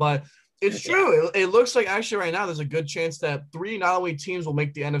 Seattle. But it's true. It looks like actually right now there's a good chance that 3 not only teams will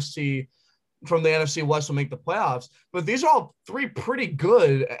make the NFC from the NFC West will make the playoffs, but these are all 3 pretty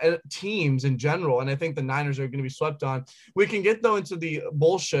good teams in general. And I think the Niners are going to be swept on. We can get though into the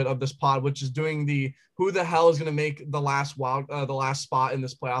bullshit of this pod, which is doing the who the hell is going to make the last spot in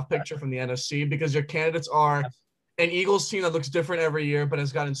this playoff picture from the NFC, because your candidates are an Eagles team that looks different every year, but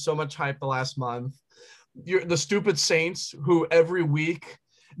has gotten so much hype the last month. The stupid Saints, who every week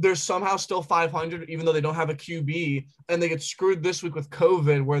they're somehow still 500, even though they don't have a QB, and they get screwed this week with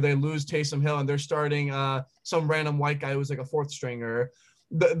COVID, where they lose Taysom Hill and they're starting some random white guy who's like a 4th stringer.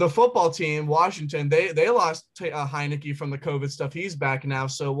 The football team, Washington, they lost Heineke from the COVID stuff. He's back now,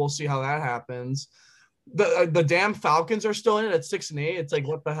 so we'll see how that happens. The damn Falcons are still in it at 6-8. It's like,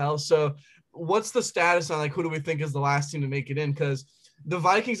 what the hell? So what's the status on who do we think is the last team to make it in? Because the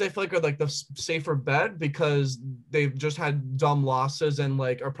Vikings, I feel like, are the safer bet because they've just had dumb losses and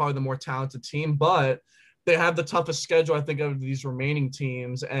are probably the more talented team, but they have the toughest schedule, I think, of these remaining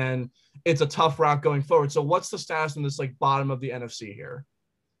teams, and it's a tough route going forward. So what's the status in this bottom of the NFC here?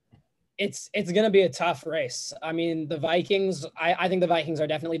 It's going to be a tough race. I mean, the Vikings, I think the Vikings are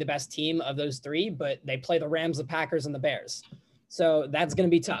definitely the best team of those 3, but they play the Rams, the Packers, and the Bears. So that's going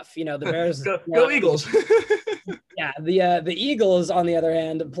to be tough. The Bears go Eagles. Yeah, the Eagles, on the other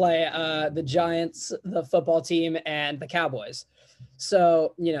hand, play the Giants, the football team, and the Cowboys.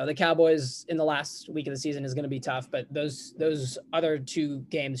 So, the Cowboys in the last week of the season is going to be tough, but those other 2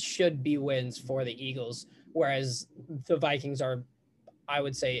 games should be wins for the Eagles, whereas the Vikings are, I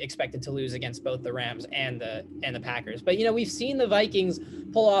would say, expected to lose against both the Rams and the Packers. But, we've seen the Vikings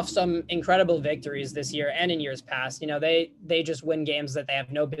pull off some incredible victories this year and in years past. They just win games that they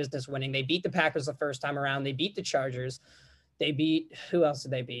have no business winning. They beat the Packers the first time around. They beat the Chargers. They beat, who else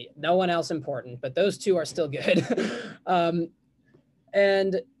did they beat? No one else important, but those 2 are still good.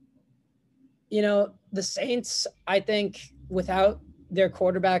 And, the Saints, I think, without their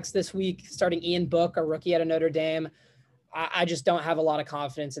quarterbacks this week, starting Ian Book, a rookie out of Notre Dame, I just don't have a lot of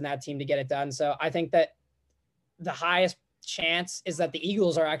confidence in that team to get it done. So I think that the highest chance is that the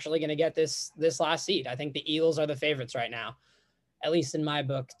Eagles are actually going to get this last seed. I think the Eagles are the favorites right now, at least in my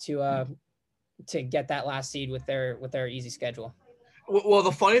book, to get that last seed with their easy schedule. Well,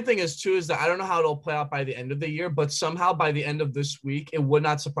 the funny thing is too, is that I don't know how it'll play out by the end of the year, but somehow by the end of this week, it would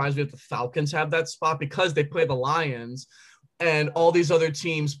not surprise me if the Falcons have that spot because they play the Lions and all these other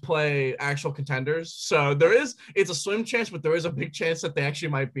teams play actual contenders. So it's a slim chance, but there is a big chance that they actually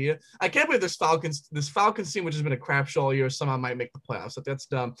might be. I can't believe this Falcons team, which has been a crap show all year, somehow might make the playoffs. That's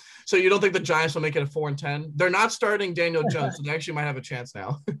dumb. So you don't think the Giants will make it a 4-10? They're not starting Daniel Jones, so they actually might have a chance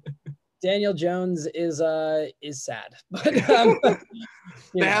now. Daniel Jones is sad, but they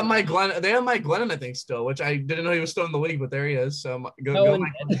have Mike Glennon, I think, still, which I didn't know he was still in the league, but there he is. So go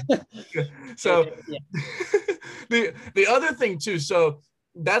Mike Glennon. So yeah. the other thing too, so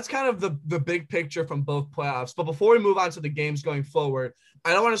that's kind of the big picture from both playoffs. But before we move on to the games going forward,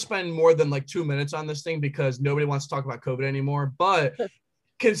 I don't want to spend more than like 2 minutes on this thing because nobody wants to talk about COVID anymore. But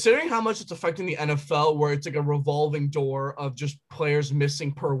considering how much it's affecting the NFL, where it's like a revolving door of just players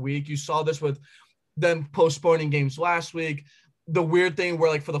missing per week, you saw this with them postponing games last week. The weird thing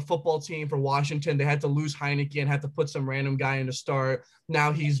where, like, for the football team for Washington, they had to lose Heineke and had to put some random guy in to start.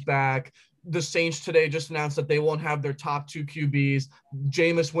 Now he's back. The Saints today just announced that they won't have their top 2 QBs.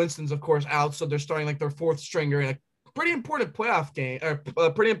 Jameis Winston's, of course, out, so they're starting like their 4th stringer in a pretty important playoff game, or a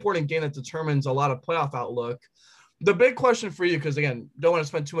pretty important game that determines a lot of playoff outlook. The big question for you, because again, don't want to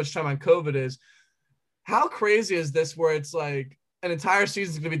spend too much time on COVID, is how crazy is this where it's like an entire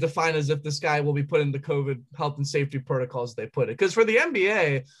season is going to be defined as if this guy will be put in the COVID health and safety protocols they put it? Because for the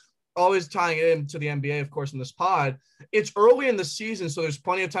NBA, always tying it into the NBA, of course, in this pod, it's early in the season, so there's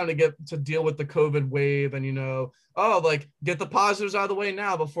plenty of time to deal with the COVID wave and, get the positives out of the way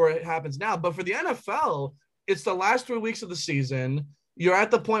now before it happens now. But for the NFL, it's the last 3 weeks of the season. You're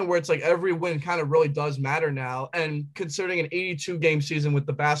at the point where it's like every win kind of really does matter now. And considering an 82-game season with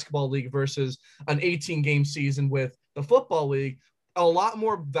the basketball league versus an 18-game season with the football league, a lot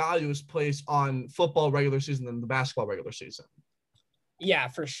more value is placed on football regular season than the basketball regular season. Yeah,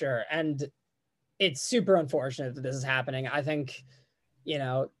 for sure. And it's super unfortunate that this is happening. I think,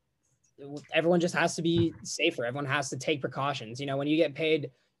 everyone just has to be safer. Everyone has to take precautions. When you get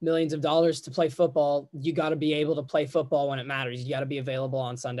paid millions of dollars to play football, you got to be able to play football when it matters. You got to be available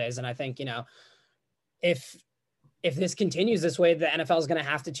on Sundays. And I think, if this continues this way, the NFL is going to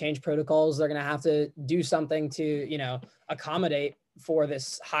have to change protocols. They're going to have to do something to, accommodate for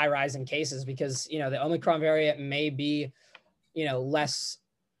this high rise in cases because, the Omicron variant may be, less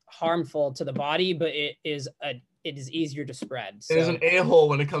harmful to the body, but it is easier to spread. So, it is an a-hole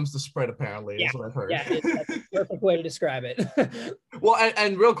when it comes to spread, apparently, yeah, is what I've heard. Yeah, that's a perfect way to describe it. Well,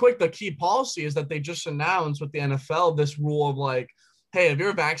 and real quick, the key policy is that they just announced with the NFL this rule of like, hey, if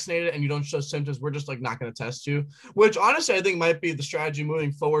you're vaccinated and you don't show symptoms, we're just like not going to test you, which honestly I think might be the strategy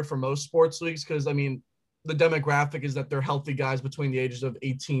moving forward for most sports leagues because, I mean, the demographic is that they're healthy guys between the ages of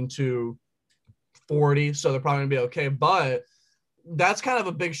 18 to 40, so they're probably going to be okay. But that's kind of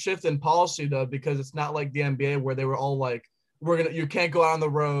a big shift in policy, though, because it's not like the NBA where they were all like, you can't go out on the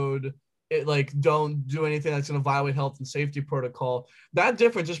road. It like, don't do anything that's going to violate health and safety protocol. That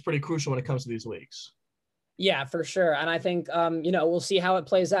difference is pretty crucial when it comes to these leagues. Yeah, for sure. And I think, we'll see how it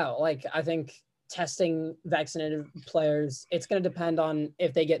plays out. Like, I think testing vaccinated players, it's going to depend on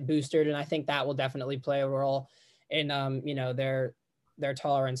if they get boosted. And I think that will definitely play a role in, their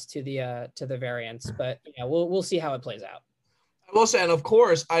tolerance to the variants. But we'll see how it plays out. I will say, and of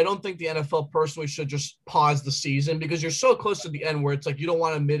course, I don't think the NFL personally should just pause the season because you're so close to the end where it's like you don't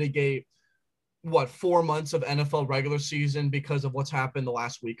want to mitigate 4 months of NFL regular season because of what's happened the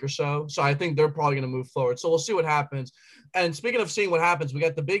last week or so. So I think they're probably going to move forward. So we'll see what happens. And speaking of seeing what happens, we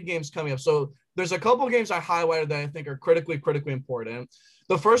got the big games coming up. So there's a couple of games I highlighted that I think are critically important.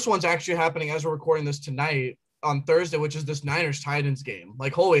 The first one's actually happening as we're recording this tonight on Thursday, which is this Niners-Titans game.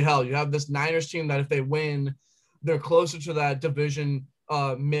 Like, holy hell, you have this Niners team that if they win, they're closer to that division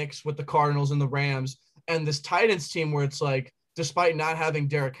mix with the Cardinals and the Rams. And this Titans team where it's like, despite not having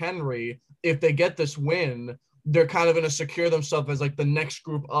Derrick Henry, if they get this win, they're kind of going to secure themselves as like the next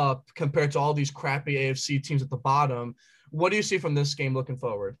group up compared to all these crappy AFC teams at the bottom. What do you see from this game looking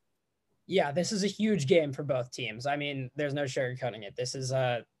forward? Yeah, this is a huge game for both teams. I mean, there's no sugarcoating it. This is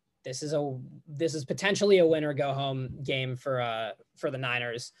potentially a win or go home game for the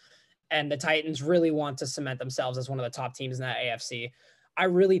Niners. And the Titans really want to cement themselves as one of the top teams in that AFC. I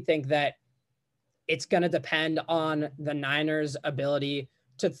really think that it's going to depend on the Niners' ability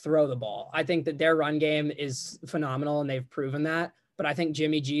to throw the ball. I think that their run game is phenomenal, and they've proven that. But I think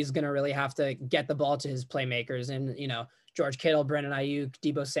Jimmy G is going to really have to get the ball to his playmakers and, George Kittle, Brandon Ayuk,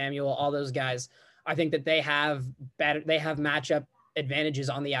 Deebo Samuel, all those guys. I think that they have matchup advantages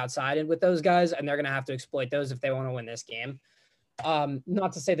on the outside and with those guys, and they're going to have to exploit those if they want to win this game.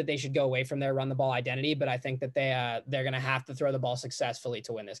 Not to say that they should go away from their run the ball identity, but I think that they're going to have to throw the ball successfully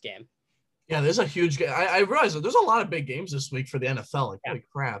to win this game. Yeah, there's a huge game. I realize that there's a lot of big games this week for the NFL. Like, holy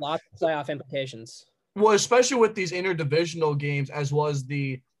crap. Lots of playoff implications. Well, especially with these interdivisional games, as well as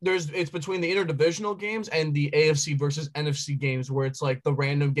it's between the interdivisional games and the AFC versus NFC games, where it's like the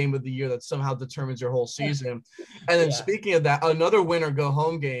random game of the year that somehow determines your whole season. And then speaking of that, another winner go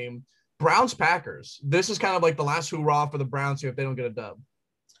home game, Browns Packers. This is kind of like the last hurrah for the Browns here if they don't get a dub.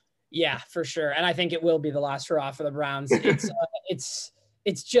 Yeah, for sure. And I think it will be the last hurrah for the Browns.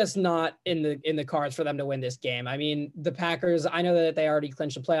 It's just not in the cards for them to win this game. I mean, the Packers, I know that they already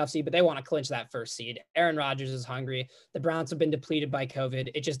clinched the playoff seed, but they want to clinch that first seed. Aaron Rodgers is hungry. The Browns have been depleted by COVID.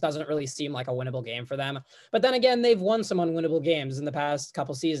 It just doesn't really seem like a winnable game for them. But then again, they've won some unwinnable games in the past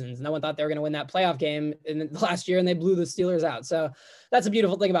couple seasons. No one thought they were going to win that playoff game in the last year, and they blew the Steelers out. So that's a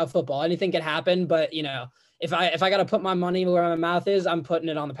beautiful thing about football. Anything can happen, but if I got to put my money where my mouth is, I'm putting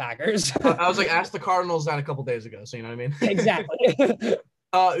it on the Packers. I was like, ask the Cardinals that a couple days ago. So you know what I mean? Exactly.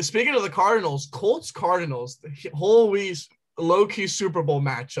 Speaking of the Cardinals, Colts-Cardinals, the whole low-key Super Bowl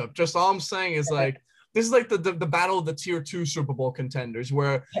matchup. Just all I'm saying is like, this is like the battle of the tier 2 Super Bowl contenders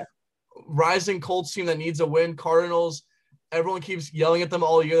where rising Colts team that needs a win, Cardinals, everyone keeps yelling at them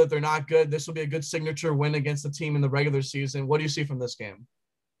all year that they're not good. This will be a good signature win against the team in the regular season. What do you see from this game?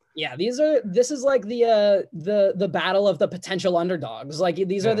 Yeah, this is like the battle of the potential underdogs. Like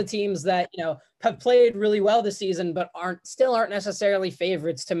these are the teams that, have played really well this season, but aren't necessarily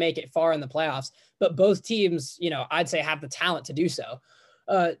favorites to make it far in the playoffs. But both teams, I'd say have the talent to do so.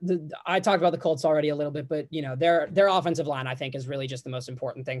 I talked about the Colts already a little bit, but their offensive line, I think, is really just the most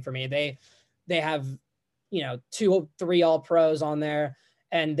important thing for me. They have, 2, 3 all pros on there,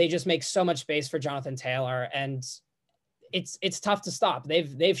 and they just make so much space for Jonathan Taylor, and it's tough to stop.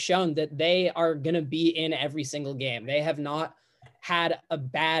 They've shown that they are going to be in every single game. They have not had a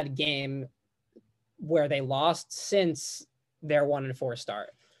bad game where they lost since their 1-4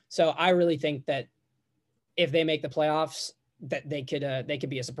 start. So I really think that if they make the playoffs, that they could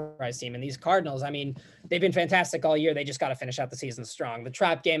be a surprise team. And these Cardinals, I mean, they've been fantastic all year. They just got to finish out the season strong. The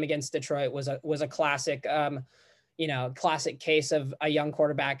trap game against Detroit was a classic, classic case of a young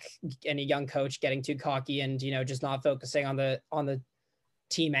quarterback and a young coach getting too cocky and, just not focusing on the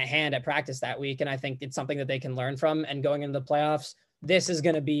team at hand at practice that week. And I think it's something that they can learn from, and going into the playoffs, this is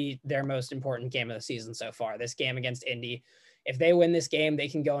going to be their most important game of the season so far, this game against Indy. If they win this game, they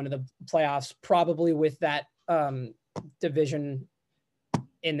can go into the playoffs probably with that division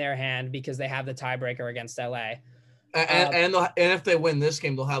in their hand because they have the tiebreaker against LA. And if they win this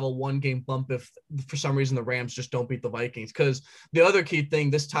game, they'll have a 1-game bump if for some reason the Rams just don't beat the Vikings. Because the other key thing,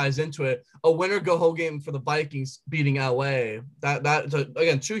 this ties into it, a winner go home game for the Vikings beating LA. That's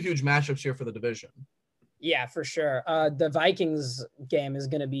again 2 huge matchups here for the division. Yeah, for sure. The Vikings game is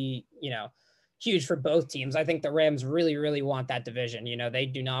going to be huge for both teams. I think the Rams really, really want that division. They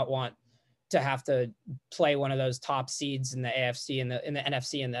do not want to have to play one of those top seeds in the AFC and in the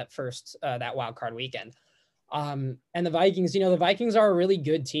NFC in that first that wild card weekend. And the Vikings, the Vikings are a really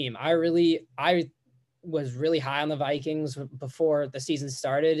good team. I was really high on the Vikings before the season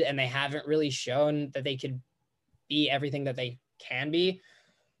started, and they haven't really shown that they could be everything that they can be.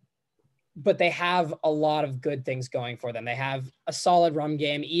 But they have a lot of good things going for them. They have a solid run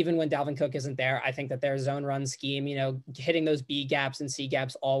game, even when Dalvin Cook isn't there. I think that their zone run scheme, hitting those B gaps and C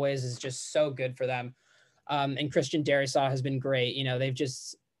gaps always is just so good for them. And Christian Darrisaw has been great.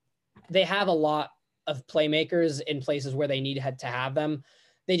 They have a lot of playmakers in places where they need to have them.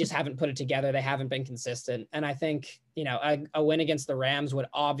 They just haven't put it together. They haven't been consistent. And I think, a win against the Rams would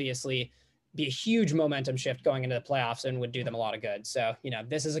obviously be a huge momentum shift going into the playoffs and would do them a lot of good. So,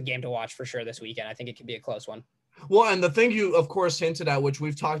 this is a game to watch for sure this weekend. I think it could be a close one. Well, and the thing you, of course, hinted at, which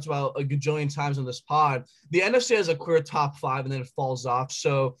we've talked about a gajillion times on this pod, the NFC has a clear top 5 and then it falls off.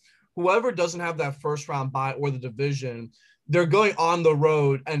 So whoever doesn't have that first round bye or the division, they're going on the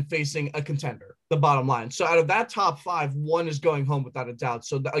road and facing a contender, the bottom line. So out of that top 5, 1 is going home without a doubt.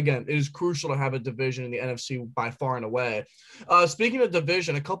 So again, it is crucial to have a division in the NFC by far and away. Speaking of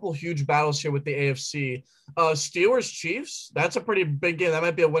division, a couple huge battles here with the AFC. Steelers Chiefs, that's a pretty big game. That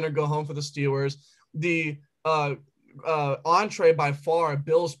might be a winner go home for the Steelers. The entree by far,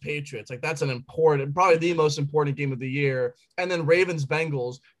 Bills Patriots, like that's an important, probably the most important game of the year. And then Ravens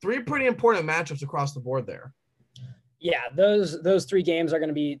Bengals, 3 pretty important matchups across the board there. Yeah, those 3 games are going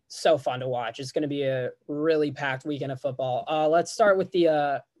to be so fun to watch. It's going to be a really packed weekend of football. Let's start with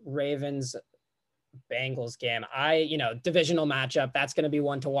the Ravens Bengals game. Divisional matchup. That's going to be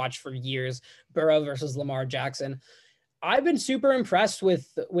one to watch for years. Burrow versus Lamar Jackson. I've been super impressed with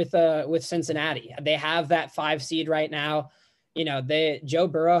Cincinnati. They have that 5 seed right now. Joe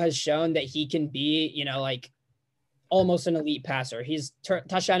Burrow has shown that he can be, like almost an elite passer. His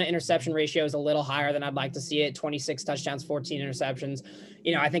touchdown to interception ratio is a little higher than I'd like to see it. 26 touchdowns, 14 interceptions.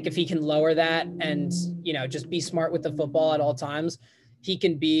 I think if he can lower that and, just be smart with the football at all times, he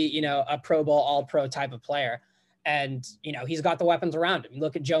can be, a Pro Bowl, all pro type of player. And, he's got the weapons around him.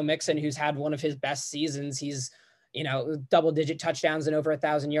 Look at Joe Mixon, who's had one of his best seasons. He's, double-digit touchdowns and over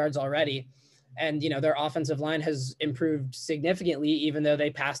 1,000 yards already. And, their offensive line has improved significantly, even though they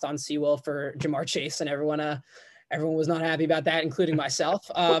passed on Sewell for Jamar Chase, and everyone was not happy about that, including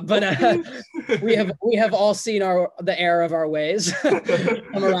myself. But we have all seen the error of our ways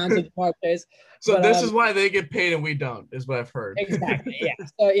come around to Jamar Chase. So this is why they get paid and we don't, is what I've heard. Exactly. Yeah.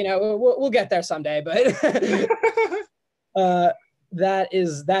 So, we'll get there someday, but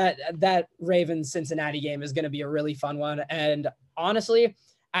that Ravens Cincinnati game is going to be a really fun one. And honestly,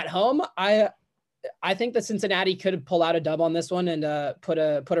 at home, I think that Cincinnati could pull out a dub on this one and put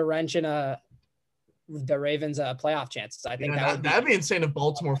a wrench in the Ravens playoff chances. I think that'd be insane if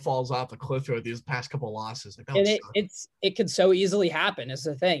Baltimore falls off the cliff here with these past couple of losses. It could so easily happen. Is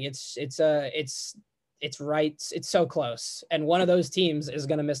the thing. It's right. It's so close, and one of those teams is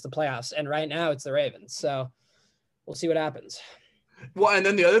going to miss the playoffs. And right now, it's the Ravens. So we'll see what happens. Well, and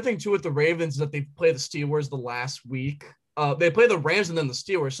then the other thing too with the Ravens is that they play the Steelers the last week. They play the Rams and then the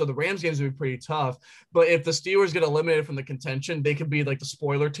Steelers, so the Rams games would be pretty tough. But if the Steelers get eliminated from the contention, they could be like the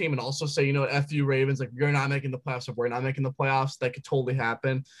spoiler team and also say, F you Ravens, like you're not making the playoffs if we're not making the playoffs. That could totally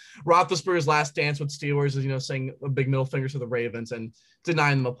happen. Roethlisberger's last dance with Steelers is, saying a big middle finger to the Ravens and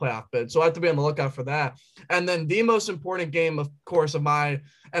denying them a playoff bid. So I have to be on the lookout for that. And then the most important game, of course, of my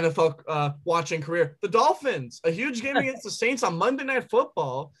NFL watching career, the Dolphins, a huge game against the Saints on Monday Night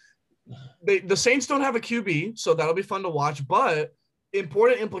Football. The Saints don't have a QB, so that'll be fun to watch, but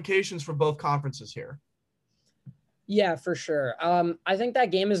important implications for both conferences here. Yeah, for sure. I think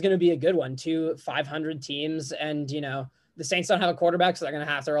that game is going to be a good one. 2 500 teams, and the Saints don't have a quarterback, so they're going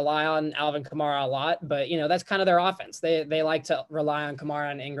to have to rely on Alvin Kamara a lot. But that's kind of their offense. They like to rely on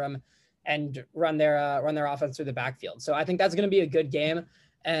Kamara and Ingram and run their offense through the backfield. So I think that's going to be a good game,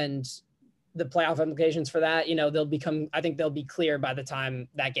 and the playoff implications for that, I think they'll be clear by the time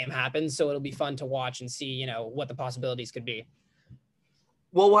that game happens. So it'll be fun to watch and see, what the possibilities could be.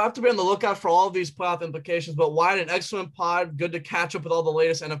 Well, we'll have to be on the lookout for all of these playoff implications, but Wyatt, an excellent pod. Good to catch up with all the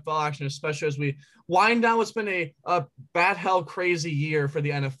latest NFL action, especially as we wind down what's been a bat hell crazy year for the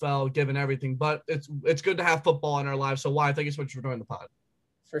NFL, given everything, but it's good to have football in our lives. So Wyatt, thank you so much for doing the pod.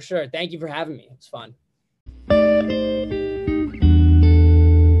 For sure. Thank you for having me. It's fun.